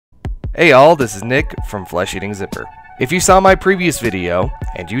Hey all, this is Nick from Flesh Eating Zipper. If you saw my previous video,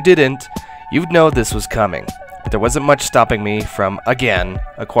 and you didn't, you'd know this was coming. But there wasn't much stopping me from, again,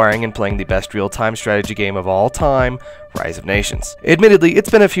 acquiring and playing the best real-time strategy game of all time, Rise of Nations. Admittedly, it's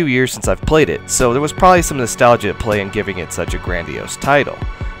been a few years since I've played it, so there was probably some nostalgia at play in giving it such a grandiose title.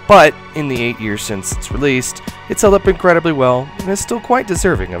 But, in the 8 years since its released, it's held up incredibly well, and is still quite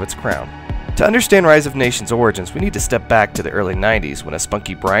deserving of its crown. To understand Rise of Nations' origins, we need to step back to the early 90s when a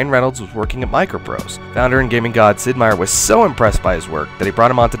spunky Brian Reynolds was working at Microprose. Founder and gaming god Sid Meier was so impressed by his work that he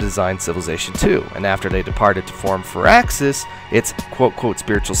brought him on to design Civilization 2, and after they departed to form Firaxis, its quote-quote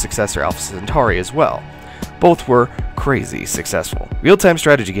spiritual successor Alpha Centauri as well. Both were crazy successful. Real-time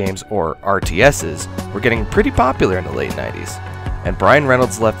strategy games, or RTSs, were getting pretty popular in the late 90s. And Brian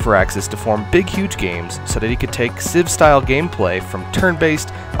Reynolds left Firaxis to form Big Huge Games so that he could take Civ-style gameplay from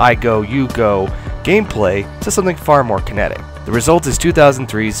turn-based, I go, you go gameplay to something far more kinetic. The result is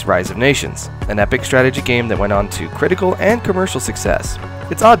 2003's Rise of Nations, an epic strategy game that went on to critical and commercial success.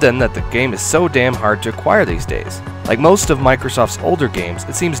 It's odd then that the game is so damn hard to acquire these days. Like most of Microsoft's older games,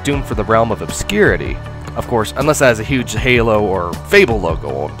 it seems doomed for the realm of obscurity, of course, unless it has a huge Halo or Fable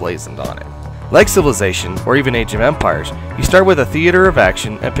logo emblazoned on it. Like Civilization, or even Age of Empires, you start with a theater of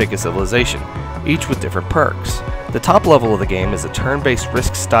action and pick a civilization, each with different perks. The top level of the game is a turn-based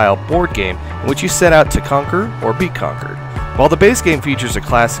Risk-style board game in which you set out to conquer or be conquered. While the base game features a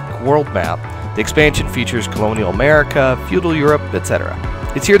classic world map, the expansion features colonial America, feudal Europe, etc.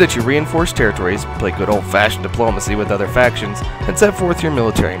 It's here that you reinforce territories, play good old-fashioned diplomacy with other factions, and set forth your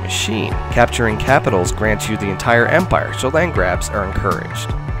military machine. Capturing capitals grants you the entire empire, so land grabs are encouraged.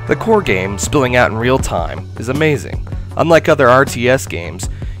 The core game, spilling out in real time, is amazing. Unlike other RTS games,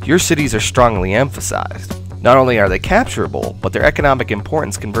 your cities are strongly emphasized. Not only are they capturable, but their economic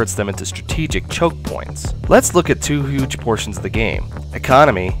importance converts them into strategic choke points. Let's look at two huge portions of the game: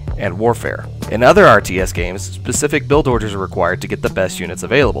 economy and warfare. In other RTS games, specific build orders are required to get the best units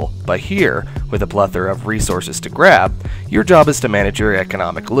available, but here, with a plethora of resources to grab, your job is to manage your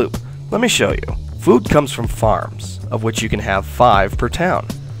economic loop. Let me show you. Food comes from farms, of which you can have 5 per town.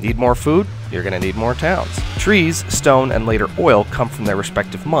 Need more food? You're going to need more towns. Trees, stone, and later oil come from their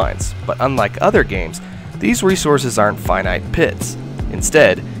respective mines, but unlike other games, these resources aren't finite pits.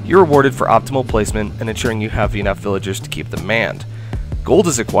 Instead, you're rewarded for optimal placement and ensuring you have enough villagers to keep them manned. Gold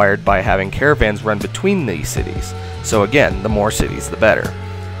is acquired by having caravans run between these cities, so again, the more cities the better.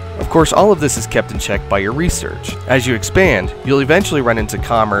 Of course, all of this is kept in check by your research. As you expand, you'll eventually run into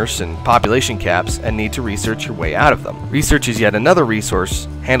commerce and population caps and need to research your way out of them. Research is yet another resource,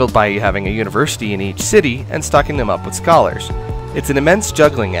 handled by you having a university in each city and stocking them up with scholars. It's an immense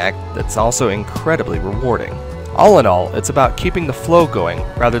juggling act that's also incredibly rewarding. All in all, it's about keeping the flow going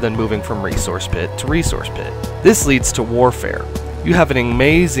rather than moving from resource pit to resource pit. This leads to warfare. You have an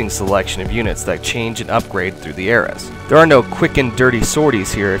amazing selection of units that change and upgrade through the eras. There are no quick and dirty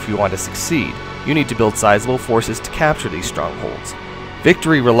sorties here if you want to succeed. You need to build sizable forces to capture these strongholds.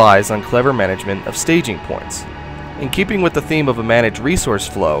 Victory relies on clever management of staging points. In keeping with the theme of a managed resource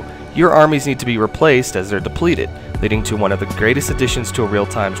flow, your armies need to be replaced as they're depleted, leading to one of the greatest additions to a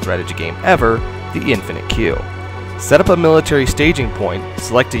real-time strategy game ever, the Infinite Queue. Set up a military staging point,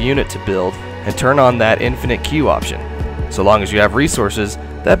 select a unit to build, and turn on that Infinite Queue option. So long as you have resources,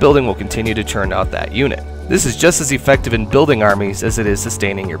 that building will continue to churn out that unit. This is just as effective in building armies as it is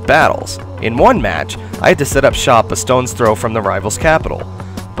sustaining your battles. In one match, I had to set up shop a stone's throw from the rival's capital,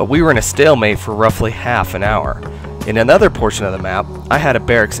 but we were in a stalemate for roughly half an hour. In another portion of the map, I had a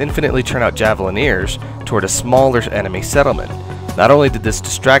barracks infinitely churn out javelineers toward a smaller enemy settlement. Not only did this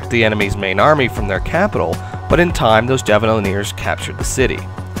distract the enemy's main army from their capital, but in time those javelineers captured the city.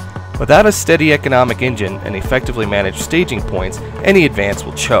 Without a steady economic engine and effectively managed staging points, any advance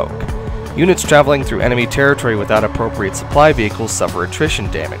will choke. Units traveling through enemy territory without appropriate supply vehicles suffer attrition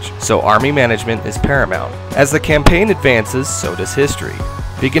damage, so army management is paramount. As the campaign advances, so does history.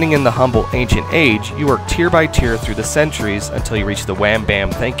 Beginning in the humble ancient age, you work tier by tier through the centuries until you reach the wham bam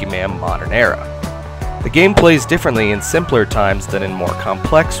thank you ma'am modern era. The game plays differently in simpler times than in more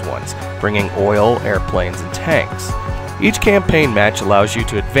complex ones, bringing oil, airplanes, and tanks. Each campaign match allows you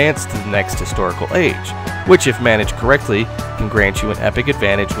to advance to the next historical age, which if managed correctly, can grant you an epic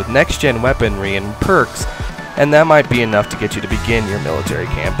advantage with next-gen weaponry and perks, and that might be enough to get you to begin your military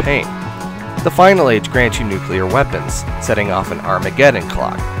campaign. The final age grants you nuclear weapons, setting off an Armageddon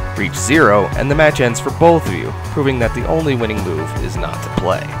clock. Reach 0 and the match ends for both of you, proving that the only winning move is not to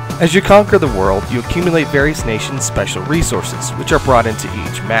play. As you conquer the world, you accumulate various nations' special resources, which are brought into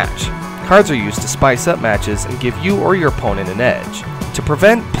each match. Cards are used to spice up matches and give you or your opponent an edge. To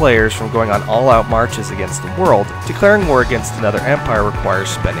prevent players from going on all-out marches against the world, declaring war against another empire requires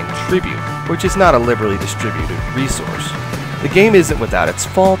spending tribute, which is not a liberally distributed resource. The game isn't without its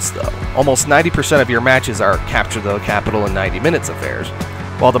faults, though. Almost 90% of your matches are capture the capital in 90 minutes affairs,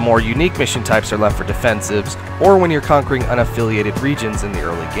 while the more unique mission types are left for defensives or when you're conquering unaffiliated regions in the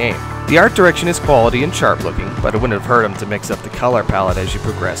early game. The art direction is quality and sharp looking, but it wouldn't have hurt them to mix up the color palette as you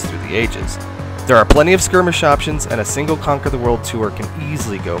progress through the ages. There are plenty of skirmish options, and a single Conquer the World tour can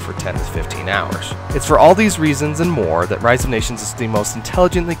easily go for 10 to 15 hours. It's for all these reasons and more that Rise of Nations is the most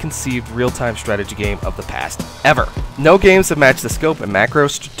intelligently conceived real-time strategy game of the past ever. No games have matched the scope and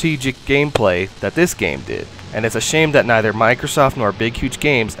macro-strategic gameplay that this game did, and it's a shame that neither Microsoft nor Big Huge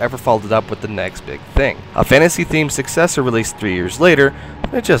Games ever followed up with the next big thing. A fantasy-themed successor released 3 years later,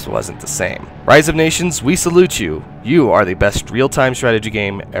 but it just wasn't the same. Rise of Nations, we salute you. You are the best real-time strategy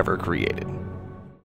game ever created.